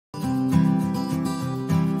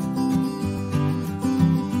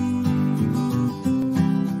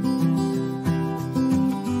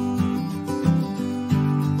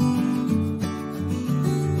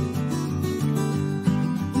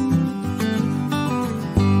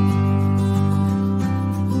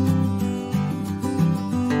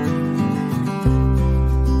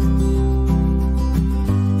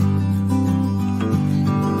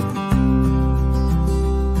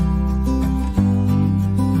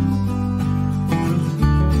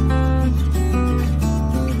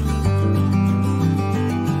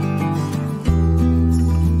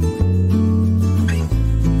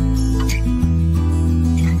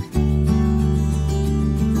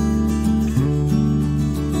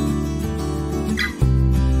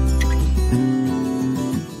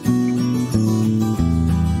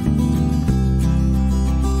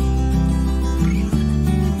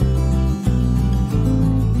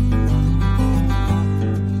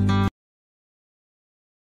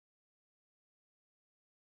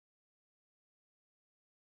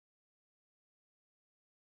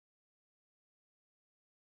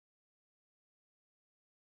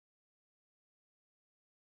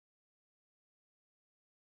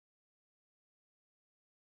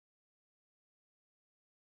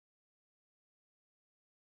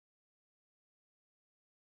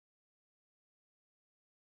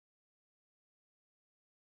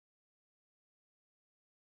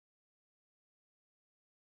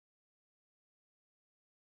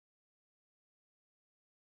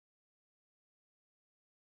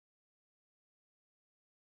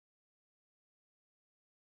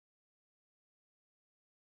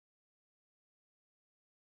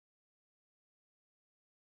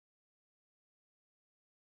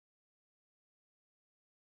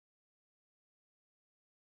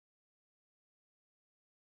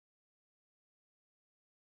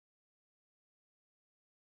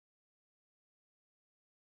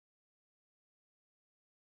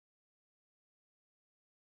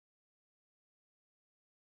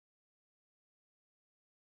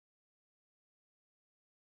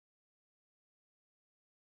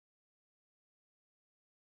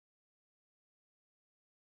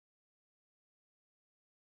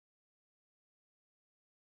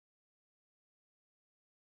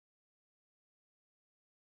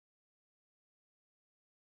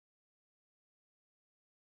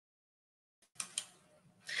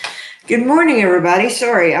Good morning, everybody.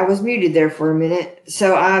 Sorry, I was muted there for a minute.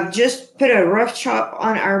 So I've just put a rough chop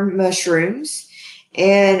on our mushrooms,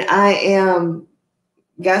 and I am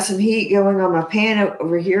got some heat going on my pan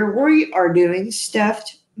over here. We are doing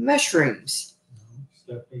stuffed mushrooms.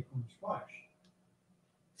 Stuffed acorn squash.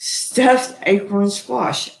 Stuffed acorn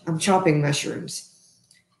squash. I'm chopping mushrooms.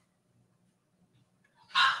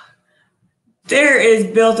 There is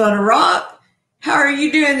Built on a Rock. How are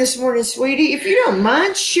you doing this morning, sweetie? If you don't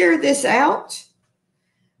mind, share this out.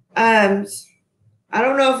 I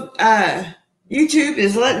don't know if YouTube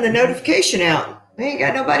is letting the notification out. I ain't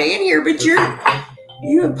got nobody in here but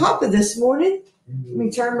you and Papa this morning. Let me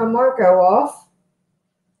turn my Marco off.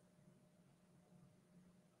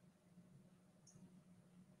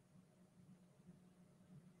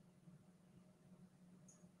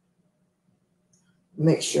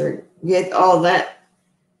 Make sure get all that.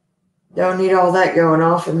 Don't need all that going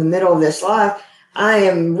off in the middle of this live. I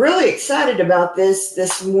am really excited about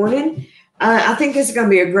this morning. I think this is going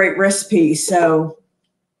to be a great recipe. So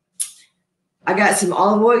I got some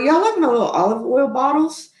olive oil. Y'all like my little olive oil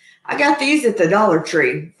bottles? I got these at the Dollar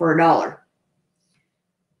Tree for $1.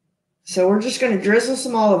 So we're just going to drizzle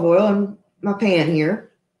some olive oil in my pan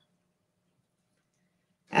here.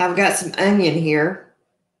 I've got some onion here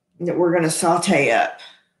that we're going to saute up.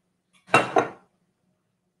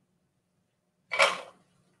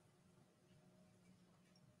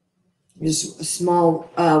 Just a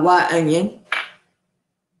small white onion.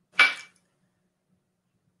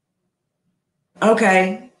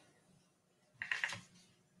 Okay.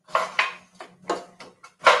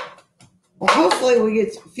 Well, hopefully we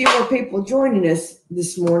get a few more people joining us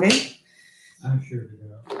this morning. I'm sure we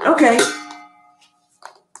will. Okay.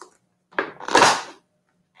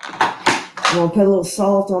 I'm going to put a little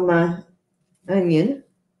salt on my onion.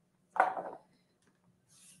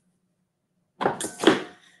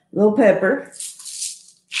 A little pepper.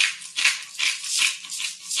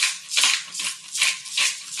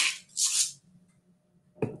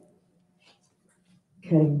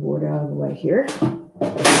 Cutting board out of the way here.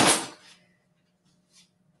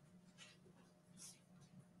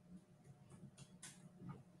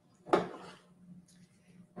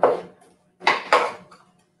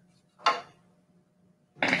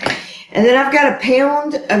 And then I've got a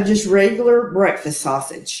pound of just regular breakfast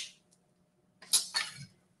sausage.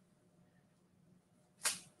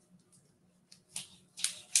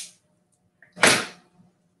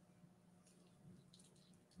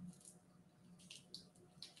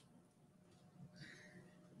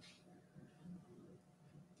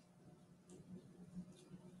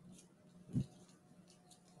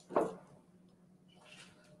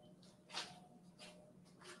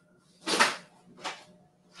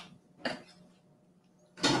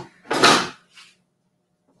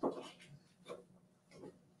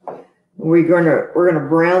 We're gonna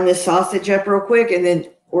brown this sausage up real quick, and then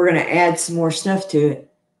we're gonna add some more stuff to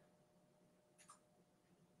it.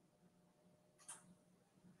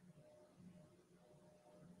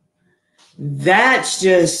 That's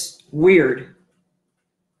just weird.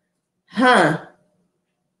 Huh?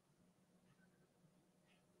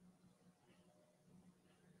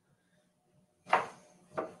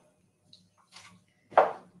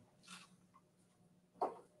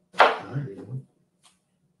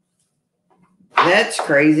 That's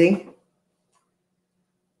crazy.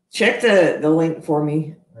 Check the link for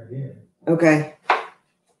me. I did. Okay.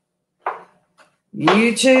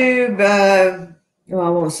 YouTube, well, I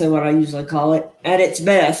won't say what I usually call it, at its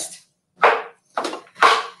best.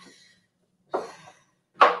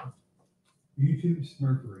 YouTube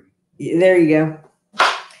Smurfery. There you go.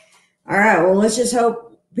 All right, well, let's just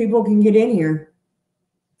hope people can get in here.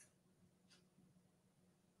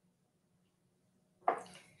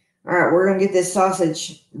 All right, we're going to get this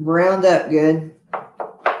sausage browned up good.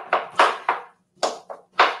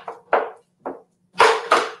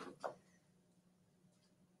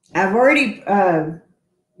 I've already,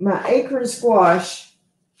 my acorn squash,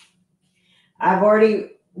 I've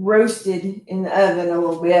already roasted in the oven a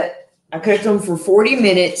little bit. I cooked them for 40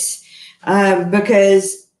 minutes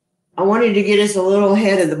because I wanted to get us a little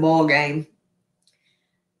ahead of the ball game.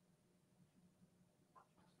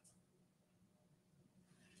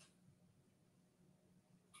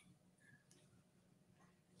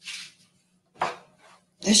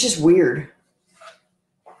 That's just weird.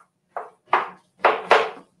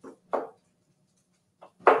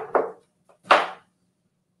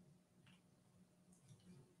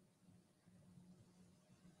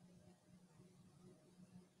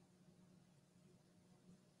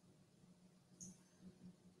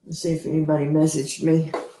 Let's see if anybody messaged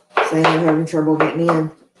me saying they're having trouble getting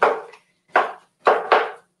in.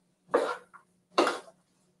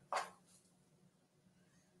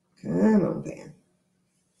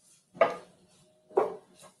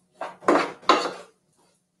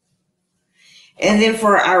 And then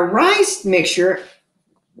for our rice mixture,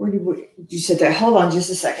 where did you set that? Hold on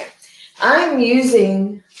just a second. I'm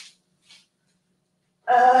using,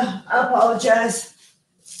 I apologize.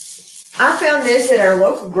 I found this at our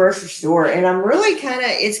local grocery store, and I'm really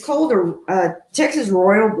it's called a Texas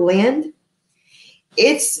Royal Blend.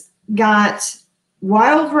 It's got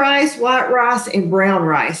wild rice, white rice, and brown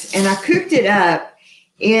rice. And I cooked it up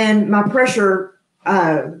in my pressure.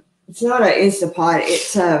 It's not an Instapot.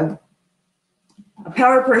 It's a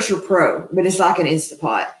Power Pressure Pro, but it's like an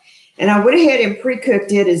Instapot. And I went ahead and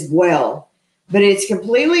pre-cooked it as well. But it's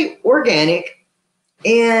completely organic.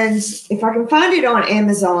 And if I can find it on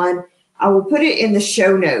Amazon, I will put it in the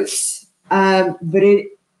show notes. But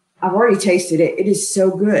I've already tasted it. It is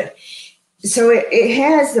so good. So it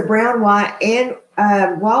has the brown, white, and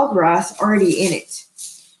wild rice already in it.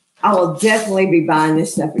 I will definitely be buying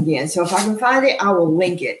this stuff again. So if I can find it, I will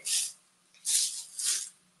link it.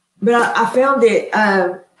 But I found it,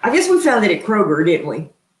 I guess we found it at Kroger, didn't we?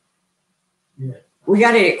 Yeah. We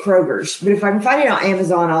got it at Kroger's. But if I can find it on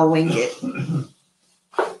Amazon, I'll link it.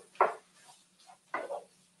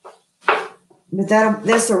 But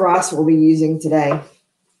that's the rice we'll be using today.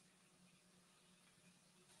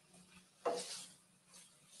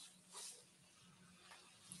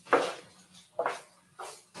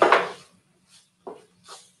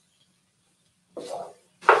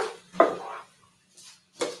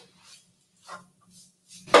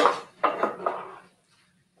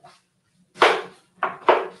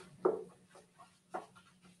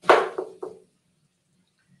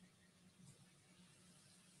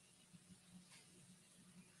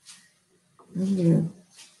 Yeah.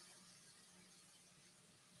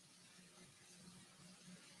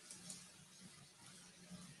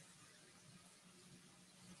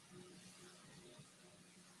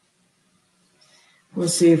 We'll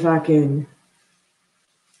see if I can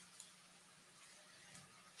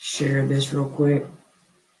share this real quick.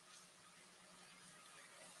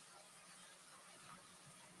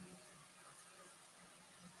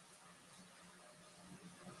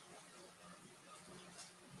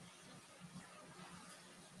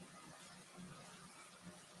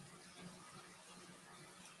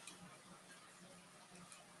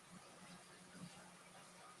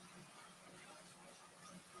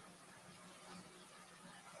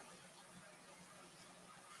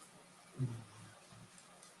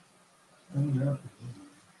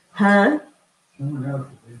 Huh?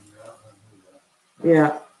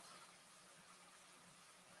 Yeah.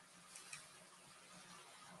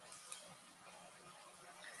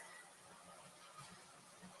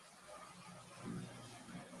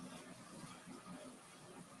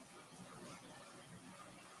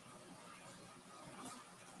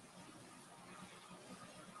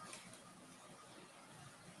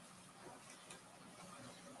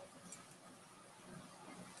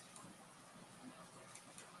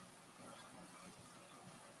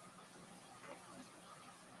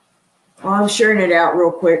 Well, I'm sharing it out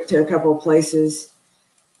real quick to a couple of places.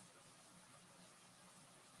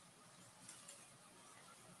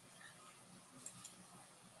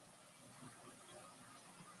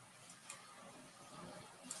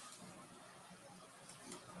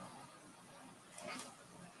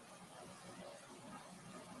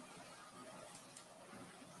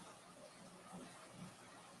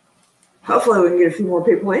 Hopefully we can get a few more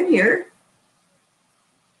people in here.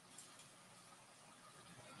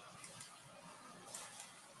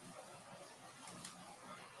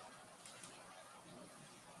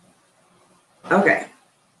 Okay.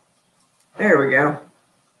 There we go.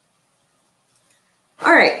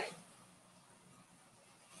 All right.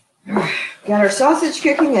 Got our sausage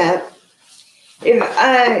cooking up.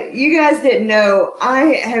 If you guys didn't know,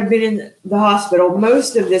 I have been in the hospital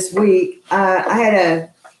most of this week. I had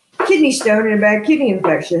a kidney stone and a bad kidney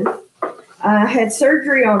infection. I had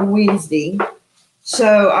surgery on Wednesday.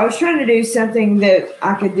 So I was trying to do something that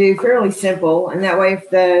I could do fairly simple. And that way, if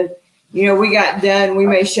we got done, we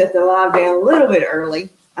may shut the live down a little bit early.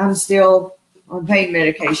 I'm still on pain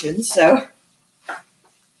medication. So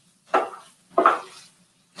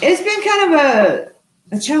it's been kind of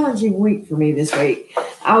a challenging week for me this week.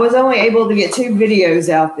 I was only able to get 2 videos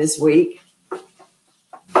out this week.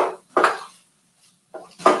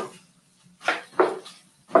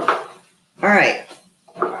 All right.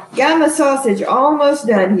 Got my sausage almost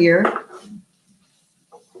done here.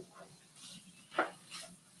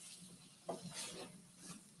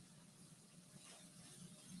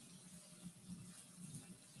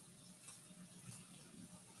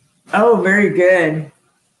 Oh, very good.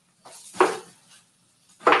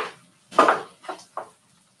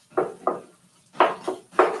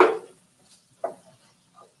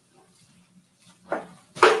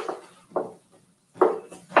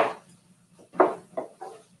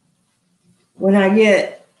 when I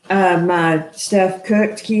get my stuff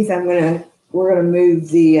cooked, Keith, we're gonna move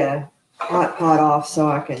the hot pot off so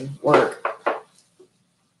I can work.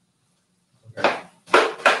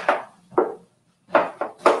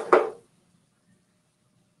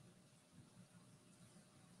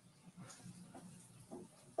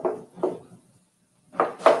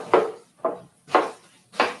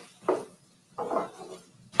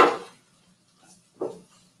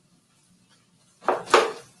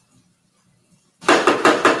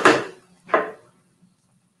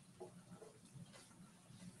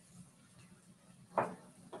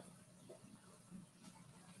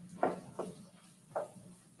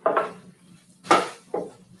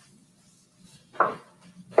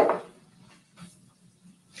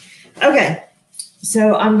 Okay,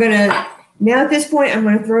 so now at this point, I'm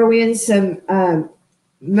gonna throw in some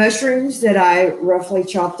mushrooms that I roughly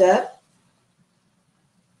chopped up.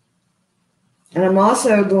 And I'm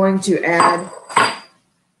also going to add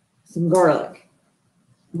some garlic.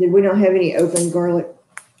 We don't have any open garlic?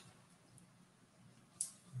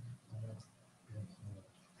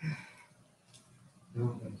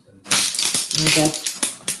 Okay.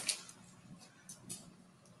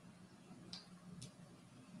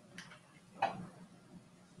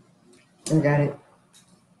 I got it.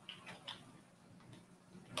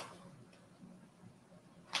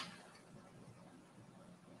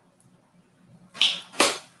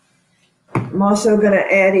 I'm also going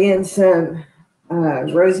to add in some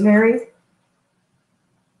rosemary.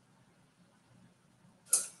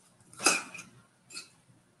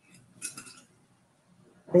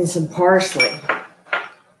 And some parsley.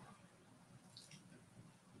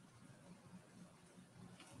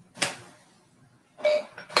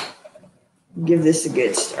 Give this a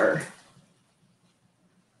good stir.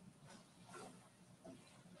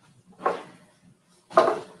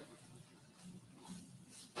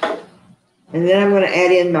 And then I'm going to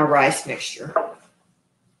add in my rice mixture.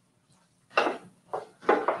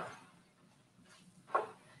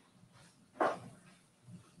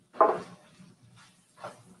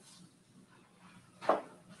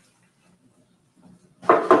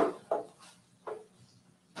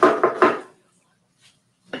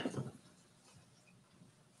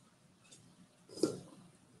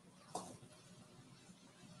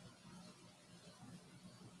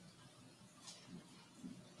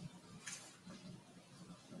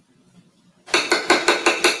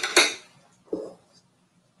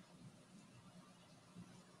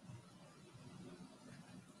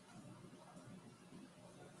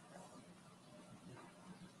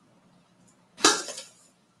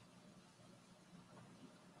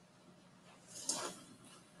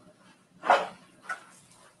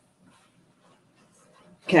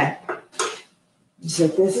 Okay,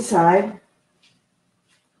 set this aside.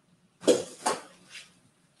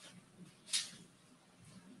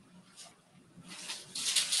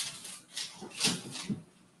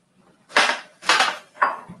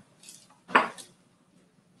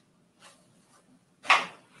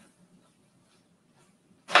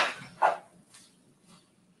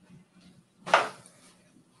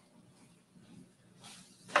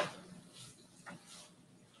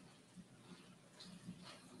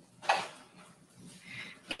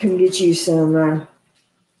 Can get you some.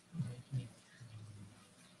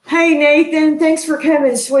 Hey Nathan, thanks for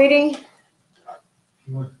coming, sweetie.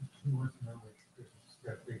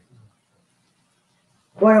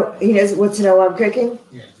 What he doesn't want to know I'm cooking?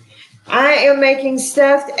 Yeah. I am making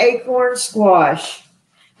stuffed acorn squash.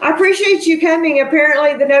 I appreciate you coming.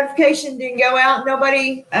 Apparently the notification didn't go out.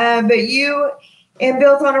 Nobody but you and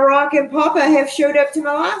Built on a Rock and Papa have showed up to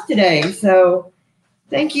my live today. So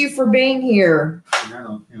thank you for being here. And I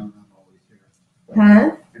don't count, I'm always here.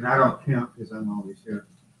 Huh? And I don't count because I'm always here.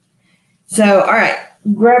 So, all right,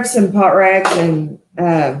 grab some pot rags and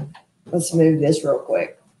let's move this real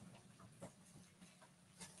quick.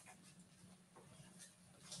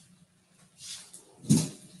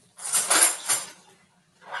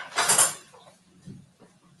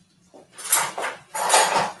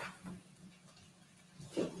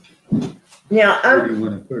 Now, Where do you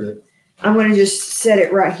want to put it? I'm going to just set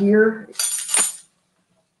it right here.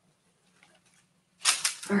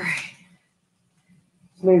 All right.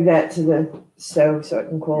 Move that to the stove so it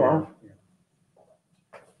can cool off.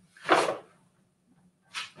 Yeah. All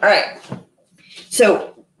right.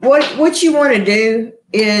 So what you want to do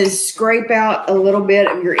is scrape out a little bit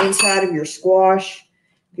of your inside of your squash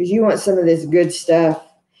because you want some of this good stuff.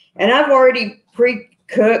 And I've already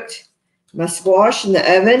pre-cooked my squash in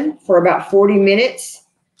the oven for about 40 minutes.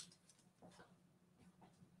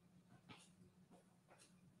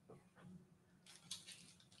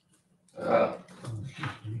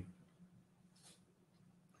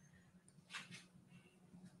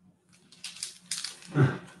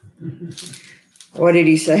 What did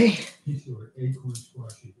he say? He said acorn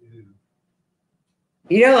squash is ooh.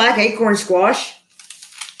 You don't like acorn squash?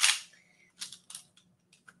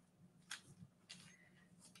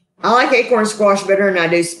 I like acorn squash better than I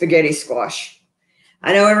do spaghetti squash.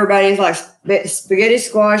 I know everybody's like spaghetti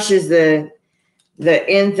squash is the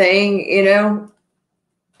in thing, you know.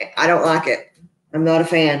 I don't like it. I'm not a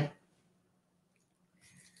fan.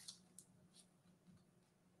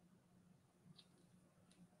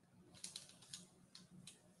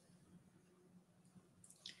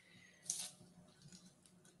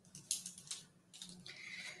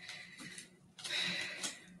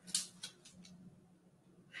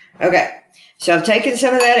 Okay, so I've taken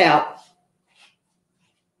some of that out.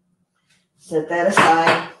 Set that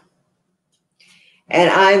aside.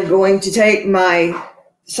 And I'm going to take my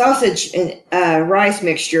sausage and rice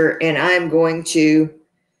mixture and I'm going to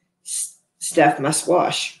stuff my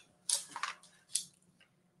squash.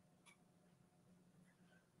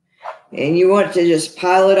 And you want to just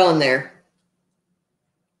pile it on there.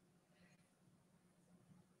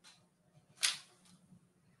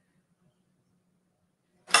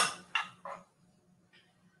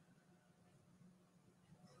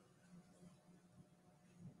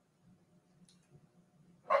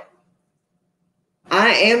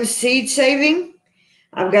 I am seed saving.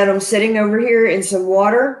 I've got them sitting over here in some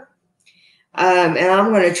water. And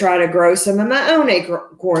I'm going to try to grow some of my own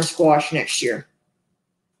acorn squash next year.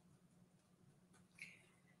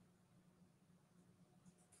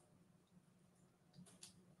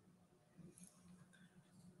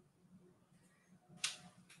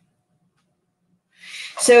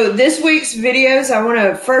 So this week's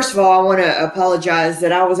videos, first of all, I want to apologize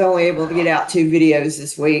that I was only able to get out 2 videos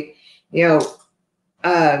this week. You know,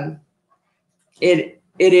 it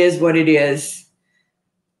is what it is.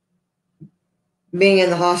 Being in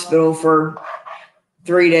the hospital for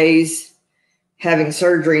 3 days, having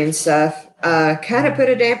surgery and stuff, kind of put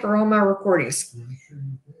a damper on my recordings. I'm sure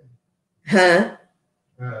you did.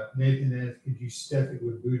 Huh? Nathan asked, could you stuff it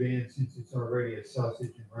with boudin since it's already a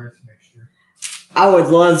sausage and rice mixture? I would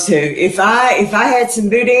love to. If I had some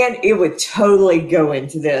boudin, it would totally go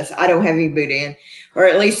into this. I don't have any boudin, or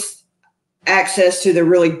at least access to the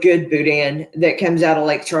really good boudin that comes out of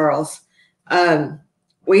Lake Charles.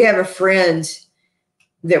 We have a friend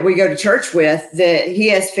that we go to church with that he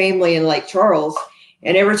has family in Lake Charles,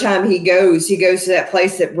 and every time he goes to that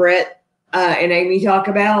place that Brett and Amy talk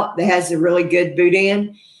about that has a really good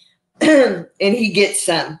boudin, and he gets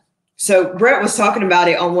some. So Brett was talking about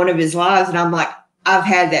it on one of his lives, and I'm like, I've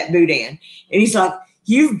had that boudin. And he's like,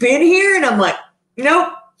 you've been here? And I'm like,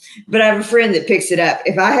 nope. But I have a friend that picks it up.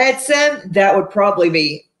 If I had some, that would probably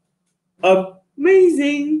be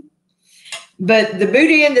amazing. But the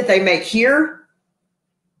boudin that they make here,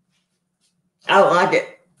 I don't like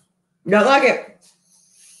it. Don't like it.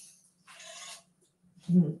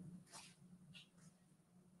 I'm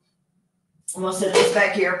going to set this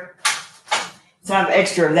back here. So I have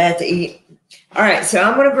extra of that to eat. All right, so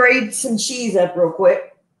I'm going to grate some cheese up real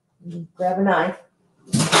quick. Grab a knife.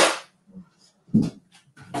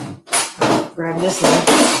 Grab this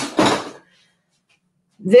one.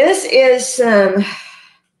 This is some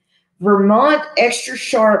Vermont extra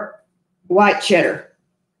sharp white cheddar.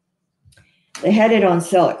 They had it on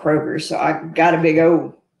sale at Kroger, so I got a big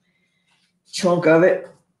old chunk of it.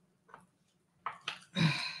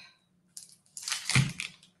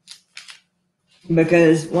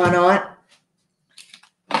 Because why not?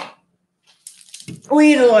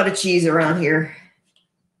 We eat a lot of cheese around here.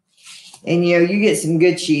 And, you know, you get some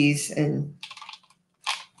good cheese. And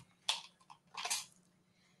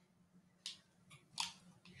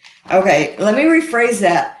okay, let me rephrase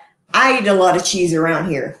that. I eat a lot of cheese around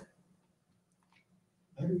here.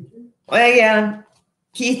 Well, yeah,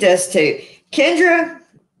 Keith does too. Kendra,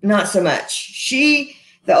 not so much.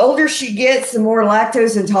 The older she gets, the more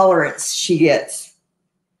lactose intolerance she gets.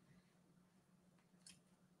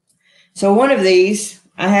 So one of these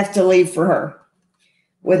I have to leave for her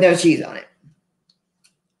with no cheese on it.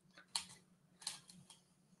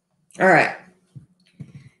 All right.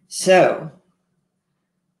 So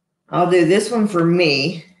I'll do this one for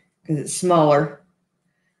me because it's smaller.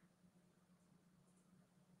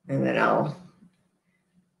 And then I'll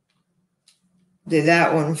do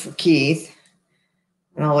that one for Keith.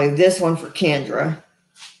 And I'll leave this one for Kendra.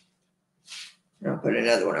 And I'll put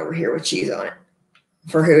another one over here with cheese on it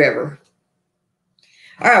for whoever.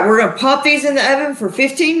 All right, we're going to pop these in the oven for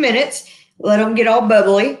 15 minutes. Let them get all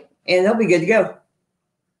bubbly, and they'll be good to go.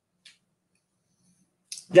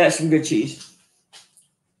 That's some good cheese.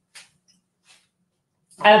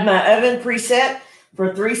 I have my oven preset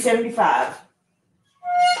for 375.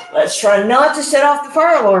 Let's try not to set off the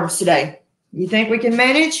fire alarms today. You think we can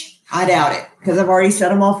manage? I doubt it, because I've already set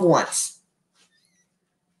them off once.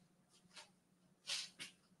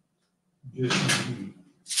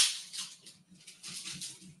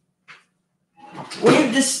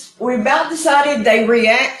 We about decided they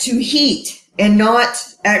react to heat and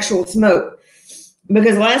not actual smoke.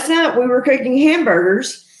 Because last night we were cooking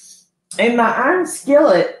hamburgers, and my iron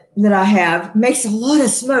skillet that I have makes a lot of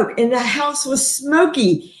smoke, and the house was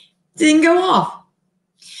smoky. Didn't go off.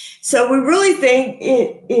 So we really think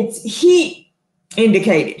it's heat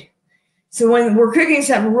indicated. So when we're cooking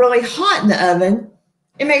something really hot in the oven,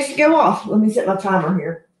 it makes it go off. Let me set my timer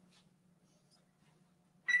here.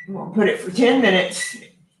 I'm going to put it for 10 minutes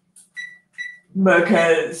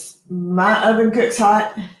because my oven cooks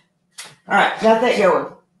hot. All right, got that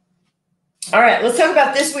going. All right, let's talk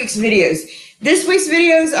about this week's videos. This week's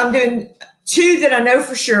videos, I'm doing 2 that I know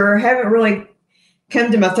for sure. Haven't really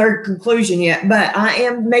come to my third conclusion yet, but I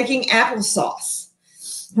am making applesauce.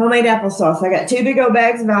 Homemade applesauce. I got 2 big old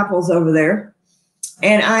bags of apples over there.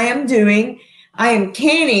 And I am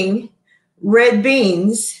canning red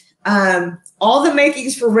beans, all the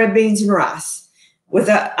makings for red beans and rice.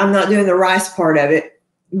 I'm not doing the rice part of it,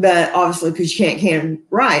 but obviously because you can't can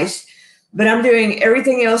rice, but I'm doing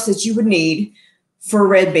everything else that you would need for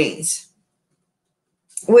red beans,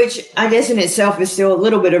 which I guess in itself is still a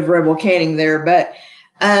little bit of rebel canning there, but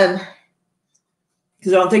because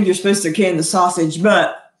I don't think you're supposed to can the sausage,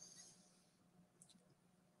 but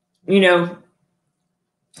you know,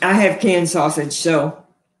 I have canned sausage, so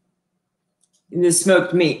the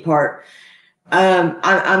smoked meat part.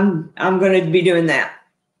 I'm going to be doing that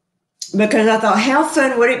because I thought, how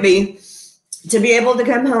fun would it be to be able to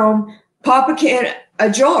come home, pop a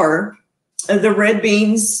jar of the red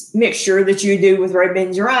beans mixture that you do with red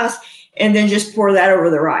beans and rice, and then just pour that over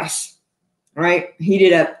the rice, right? Heat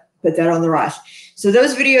it up, put that on the rice. So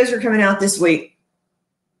those videos are coming out this week.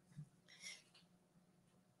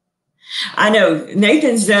 I know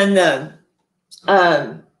Nathan's done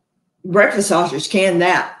the breakfast sausage, canned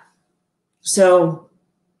that. So,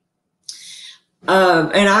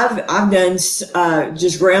 and I've done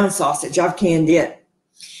just ground sausage. I've canned it.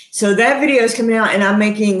 So that video is coming out, and I'm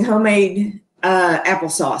making homemade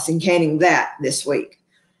applesauce and canning that this week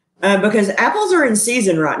because apples are in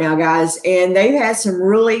season right now, guys, and they've had some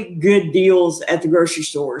really good deals at the grocery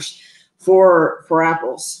stores for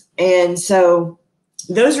apples. And so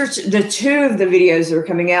those are the 2 of the videos that are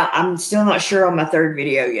coming out. I'm still not sure on my third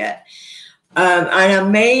video yet. And I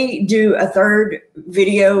may do a third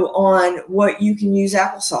video on what you can use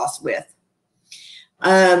applesauce with.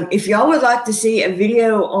 If y'all would like to see a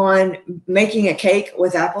video on making a cake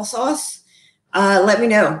with applesauce, let me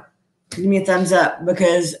know. Give me a thumbs up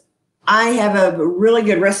because I have a really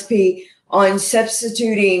good recipe on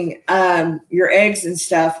substituting your eggs and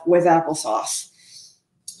stuff with applesauce.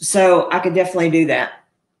 So I could definitely do that.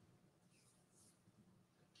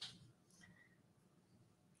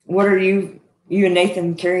 What are you and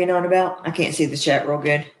Nathan carrying on about? I can't see the chat real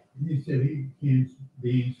good. You said he cans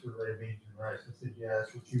beans for red beans and rice. I said, yeah,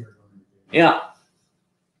 that's what you were going to do. Yeah.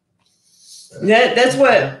 That's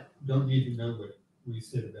what. Don't need to know what we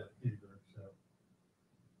said about Kendra. So.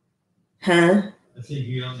 Huh? I said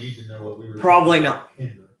you don't need to know what we were. Probably not.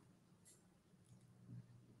 Kendra.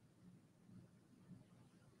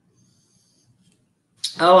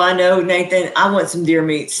 Oh, I know, Nathan. I want some deer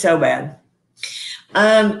meat so bad.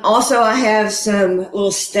 Also, I have some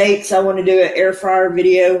little steaks. I want to do an air fryer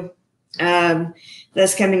video.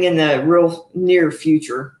 That's coming in the real near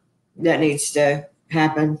future. That needs to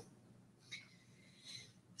happen.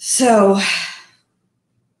 So,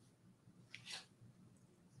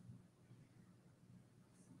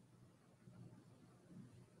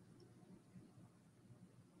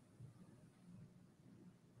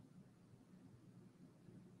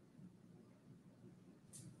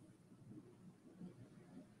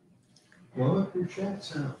 blow up your chat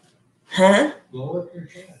sound. huh? Blow up your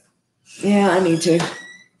chat. Yeah, I need to.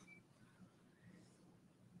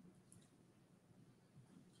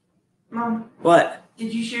 Mom, What?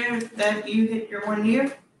 did you share that you hit your 1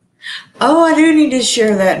 year? Oh, I do need to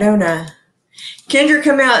share that, don't I? Kendra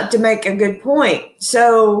come out to make a good point.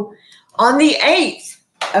 So, on the 8th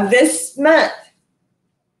of this month,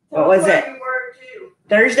 what was it? You were too.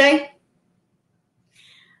 Thursday?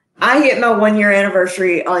 I hit my 1 year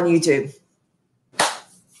anniversary on YouTube.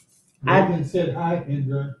 Nathan said hi,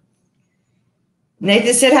 Kendra.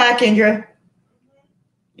 Nathan said hi, Kendra.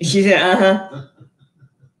 She said, uh-huh.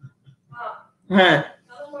 Huh.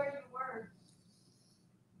 Tell them where you were.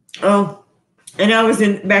 Oh, and I was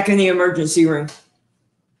back in the emergency room.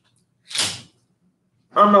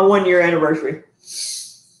 on my 1 year anniversary.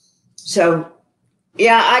 So,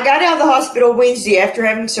 yeah, I got out of the hospital Wednesday after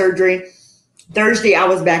having surgery. Thursday, I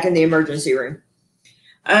was back in the emergency room.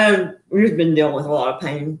 We've been dealing with a lot of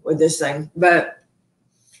pain with this thing. But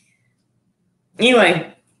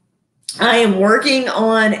anyway, I am working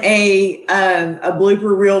on a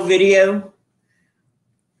blooper reel video,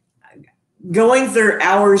 going through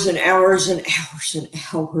hours and hours and hours and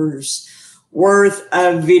hours worth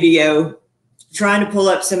of video, trying to pull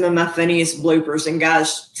up some of my funniest bloopers. And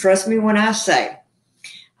guys, trust me when I say,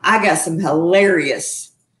 I got some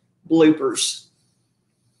hilarious bloopers.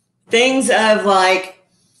 Things of like,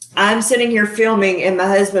 I'm sitting here filming and my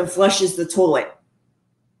husband flushes the toilet.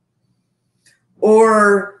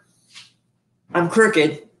 Or I'm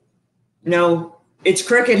crooked. No, it's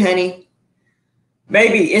crooked, honey.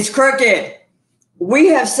 Baby, it's crooked. We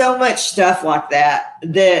have so much stuff like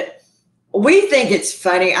that we think it's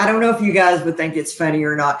funny. I don't know if you guys would think it's funny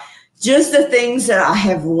or not. Just the things that I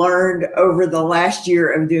have learned over the last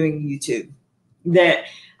year of doing YouTube that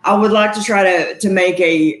I would like to try to make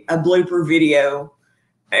a blooper video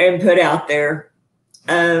and put out there.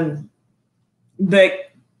 But,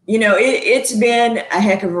 you know, it's been a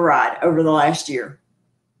heck of a ride over the last year.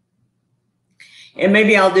 And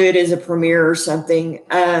maybe I'll do it as a premiere or something.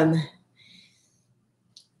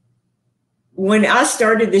 When I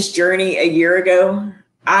started this journey a year ago,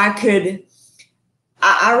 I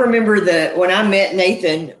remember when I met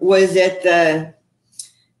Nathan was at the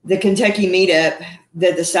Kentucky meetup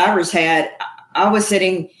that the Cybers had. I was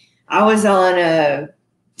on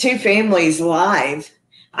Two Families Live.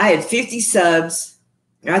 I had 50 subs.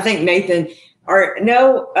 I think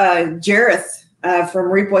Jareth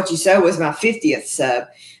from Reap What You Sow was my 50th sub.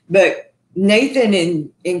 But Nathan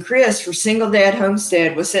and Chris for Single Dad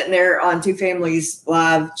Homestead was sitting there on Two Families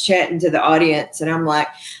Live chatting to the audience. And I'm like,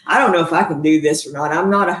 I don't know if I can do this or not. I'm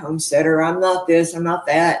not a homesteader. I'm not this. I'm not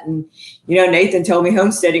that. And, you know, Nathan told me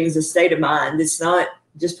homesteading is a state of mind. It's not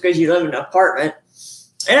just because you live in an apartment.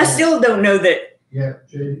 And I still don't know that. Yeah,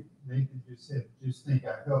 Jay, Nathan just said, just think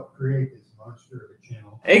I helped create this monster of a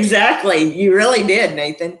channel. Exactly. You really did,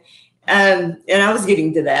 Nathan. And I was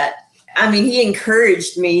getting to that. I mean, he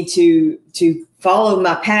encouraged me to follow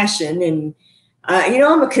my passion, and you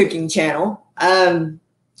know, I'm a cooking channel.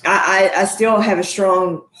 I still have a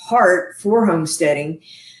strong heart for homesteading,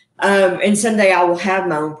 and someday I will have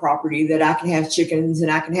my own property that I can have chickens,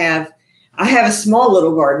 and I have a small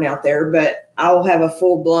little garden out there, but I will have a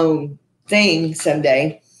full blown thing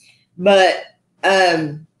someday. But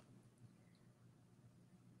you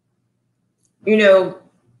know,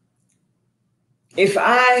 if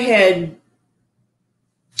I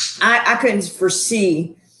couldn't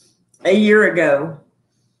foresee a year ago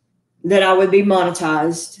that I would be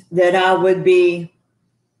monetized, that I would be,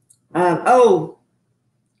 I'm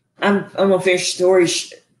gonna finish the story.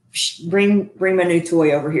 Bring my new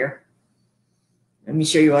toy over here. Let me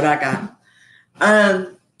show you what I got.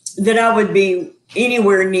 That I would be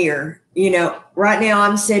anywhere near, you know, right now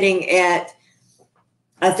I'm sitting at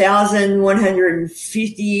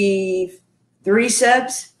 1,153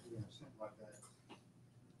 subs.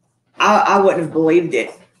 I wouldn't have believed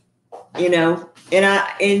it, you know,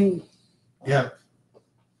 and yeah,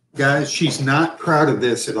 guys, she's not proud of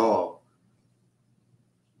this at all.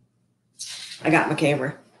 I got my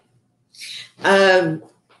camera. It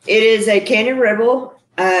is a Canon Rebel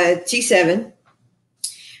T7.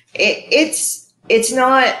 It's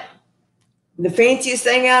not the fanciest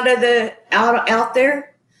thing out there.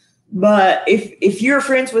 But if you're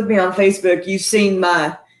friends with me on Facebook, you've seen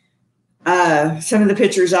my some of the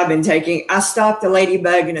pictures I've been taking. I stalked a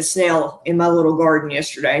ladybug and a snail in my little garden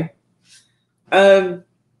yesterday. A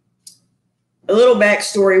little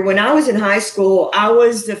backstory. When I was in high school, I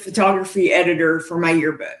was the photography editor for my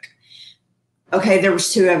yearbook. Okay, there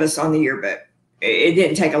was 2 of us on the yearbook. It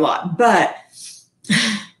didn't take a lot. But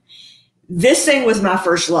this thing was my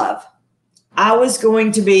first love. I was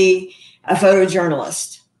going to be a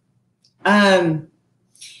photojournalist.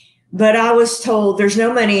 But I was told there's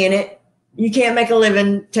no money in it. You can't make a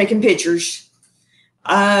living taking pictures.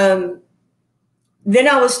 Then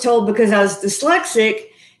I was told because I was dyslexic,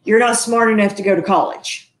 you're not smart enough to go to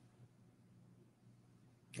college,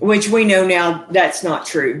 which we know now that's not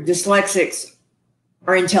true. Dyslexics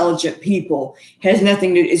are intelligent people.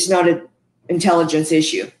 It's not an intelligence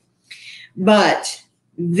issue. But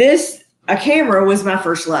a camera was my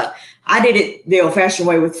first love. I did it the old-fashioned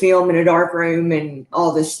way with film in a dark room and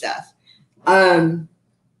all this stuff.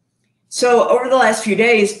 So over the last few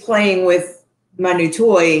days playing with my new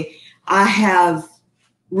toy, I have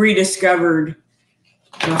rediscovered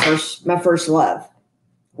my first love,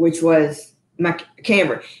 which was my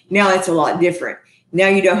camera. Now it's a lot different. Now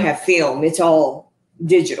you don't have film. It's all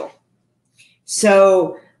digital.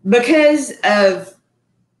 So because of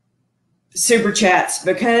super chats,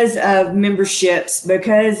 because of memberships,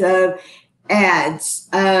 because of ads,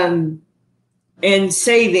 and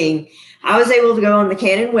saving, I was able to go on the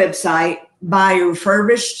Canon website, buy a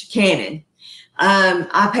refurbished Canon.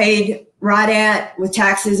 I paid right at, with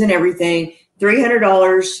taxes and everything,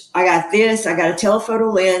 $300. I got this. I got a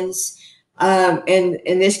telephoto lens, and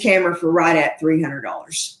this camera for right at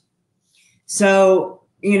 $300. So,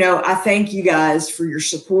 you know, I thank you guys for your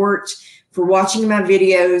support, for watching my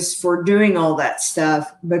videos, for doing all that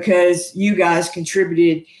stuff, because you guys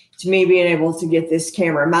contributed to me being able to get this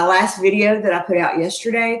camera. My last video that I put out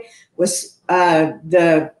yesterday was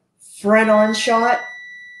the front on shot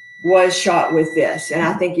was shot with this, and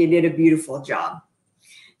I think you did a beautiful job.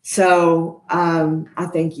 So I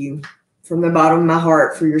thank you from the bottom of my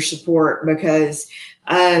heart for your support, because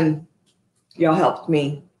y'all helped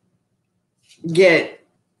me get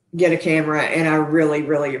a camera, and I really,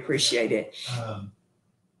 really appreciate it.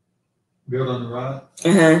 Build on the right.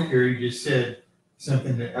 Uh-huh. You just said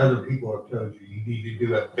something that other people have told you. You need to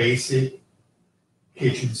do a basic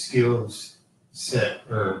kitchen skills set,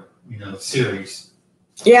 or, you know, series.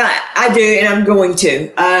 Yeah, I do, and I'm going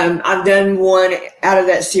to. I've done one out of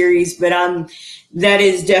that series, but that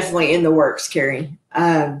is definitely in the works, Carrie.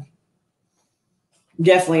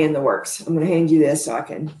 Definitely in the works. I'm going to hand you this so I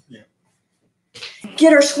can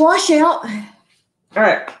get our squash out. All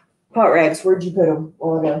right, pot rags. Where'd you put them?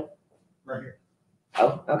 While ago? Right here.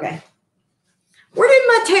 Oh, okay. Where did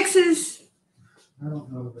my Texas? I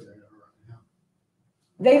don't know where they are right now.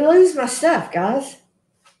 They lose my stuff, guys.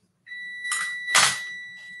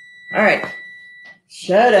 All right.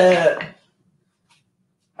 Shut up.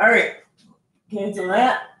 All right. Cancel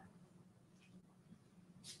that.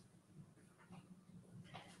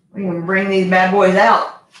 We're going to bring these bad boys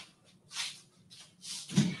out.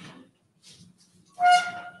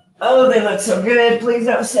 Oh, they look so good. Please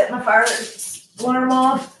don't set my fire alarm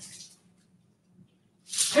off.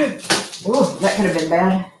 Oh, that could have been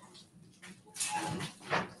bad.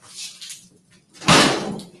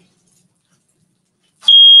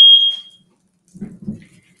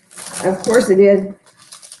 Of course it did.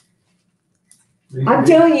 I'm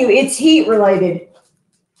telling you, it's heat related,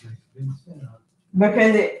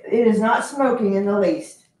 because it is not smoking in the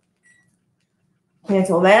least.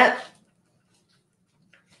 Cancel that.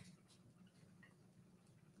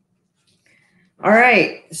 All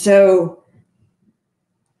right, so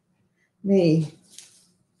let me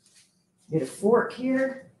get a fork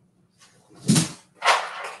here.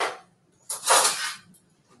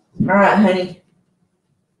 All right, honey.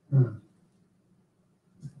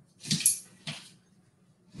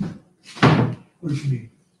 What do you need?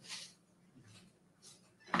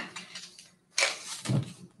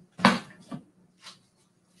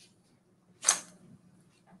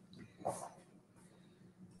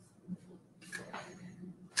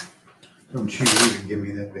 Don't you even give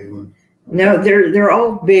me that big one. No, they're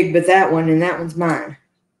all big, but that one and that one's mine.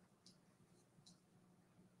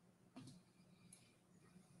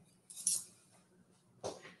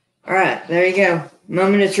 All right, there you go.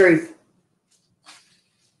 Moment of truth.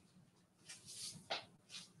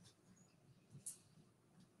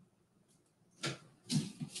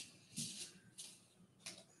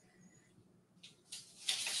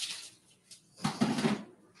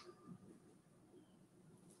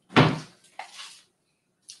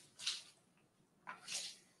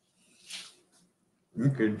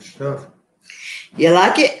 Good stuff. You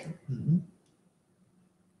like it? Mm-hmm.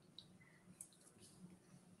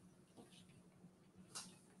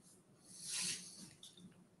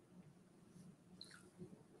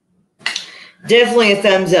 Definitely a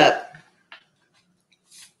thumbs up.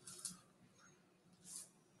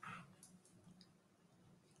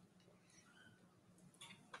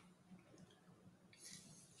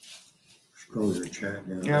 Scroll your chat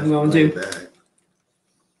down. Yeah, I'm going to. Back.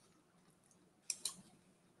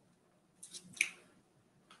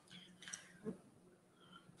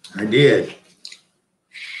 I did.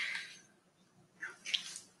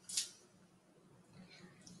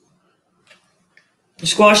 The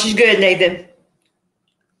squash is good, Nathan.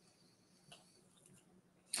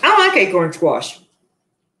 I like acorn squash.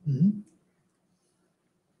 Mm-hmm.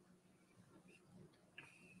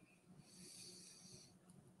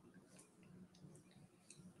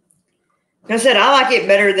 Like I said, I like it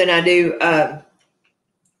better than I do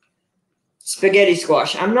spaghetti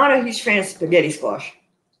squash. I'm not a huge fan of spaghetti squash.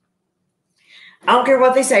 I don't care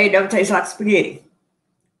what they say, it don't taste like spaghetti.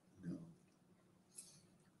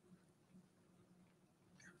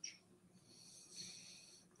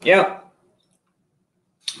 Yep.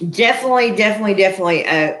 Definitely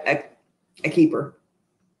a keeper.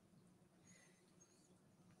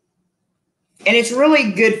 And it's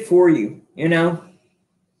really good for you, you know.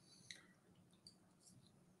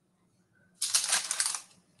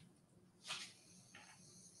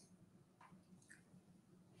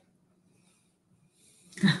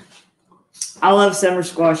 I love summer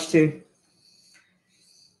squash too.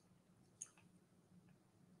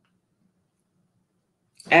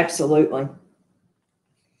 Absolutely.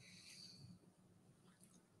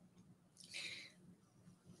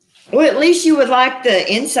 Well, at least you would like the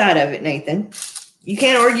inside of it, Nathan. You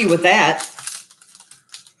can't argue with that.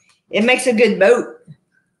 It makes a good boat,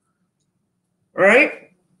 right?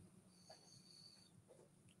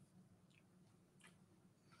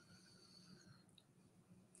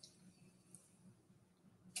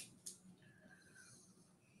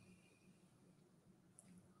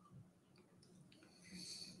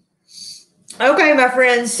 Okay, my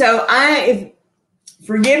friends. So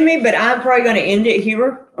forgive me, but I'm probably going to end it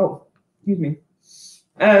here. Oh, excuse me.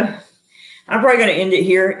 I'm probably going to end it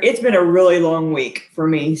here. It's been a really long week for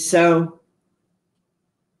me. So,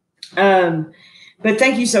 but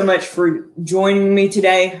thank you so much for joining me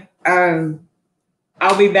today.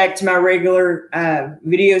 I'll be back to my regular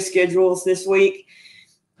video schedules this week,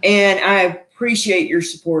 and I appreciate your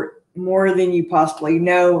support more than you possibly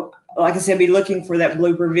know. Like I said, be looking for that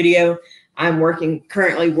blooper video. I'm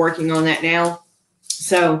currently working on that now.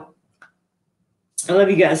 So I love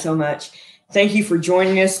you guys so much. Thank you for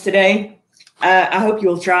joining us today. I hope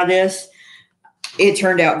you'll try this. It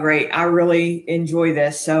turned out great. I really enjoy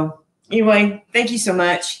this. So anyway, thank you so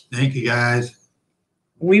much. Thank you, guys.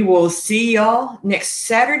 We will see y'all next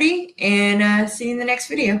Saturday and see you in the next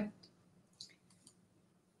video.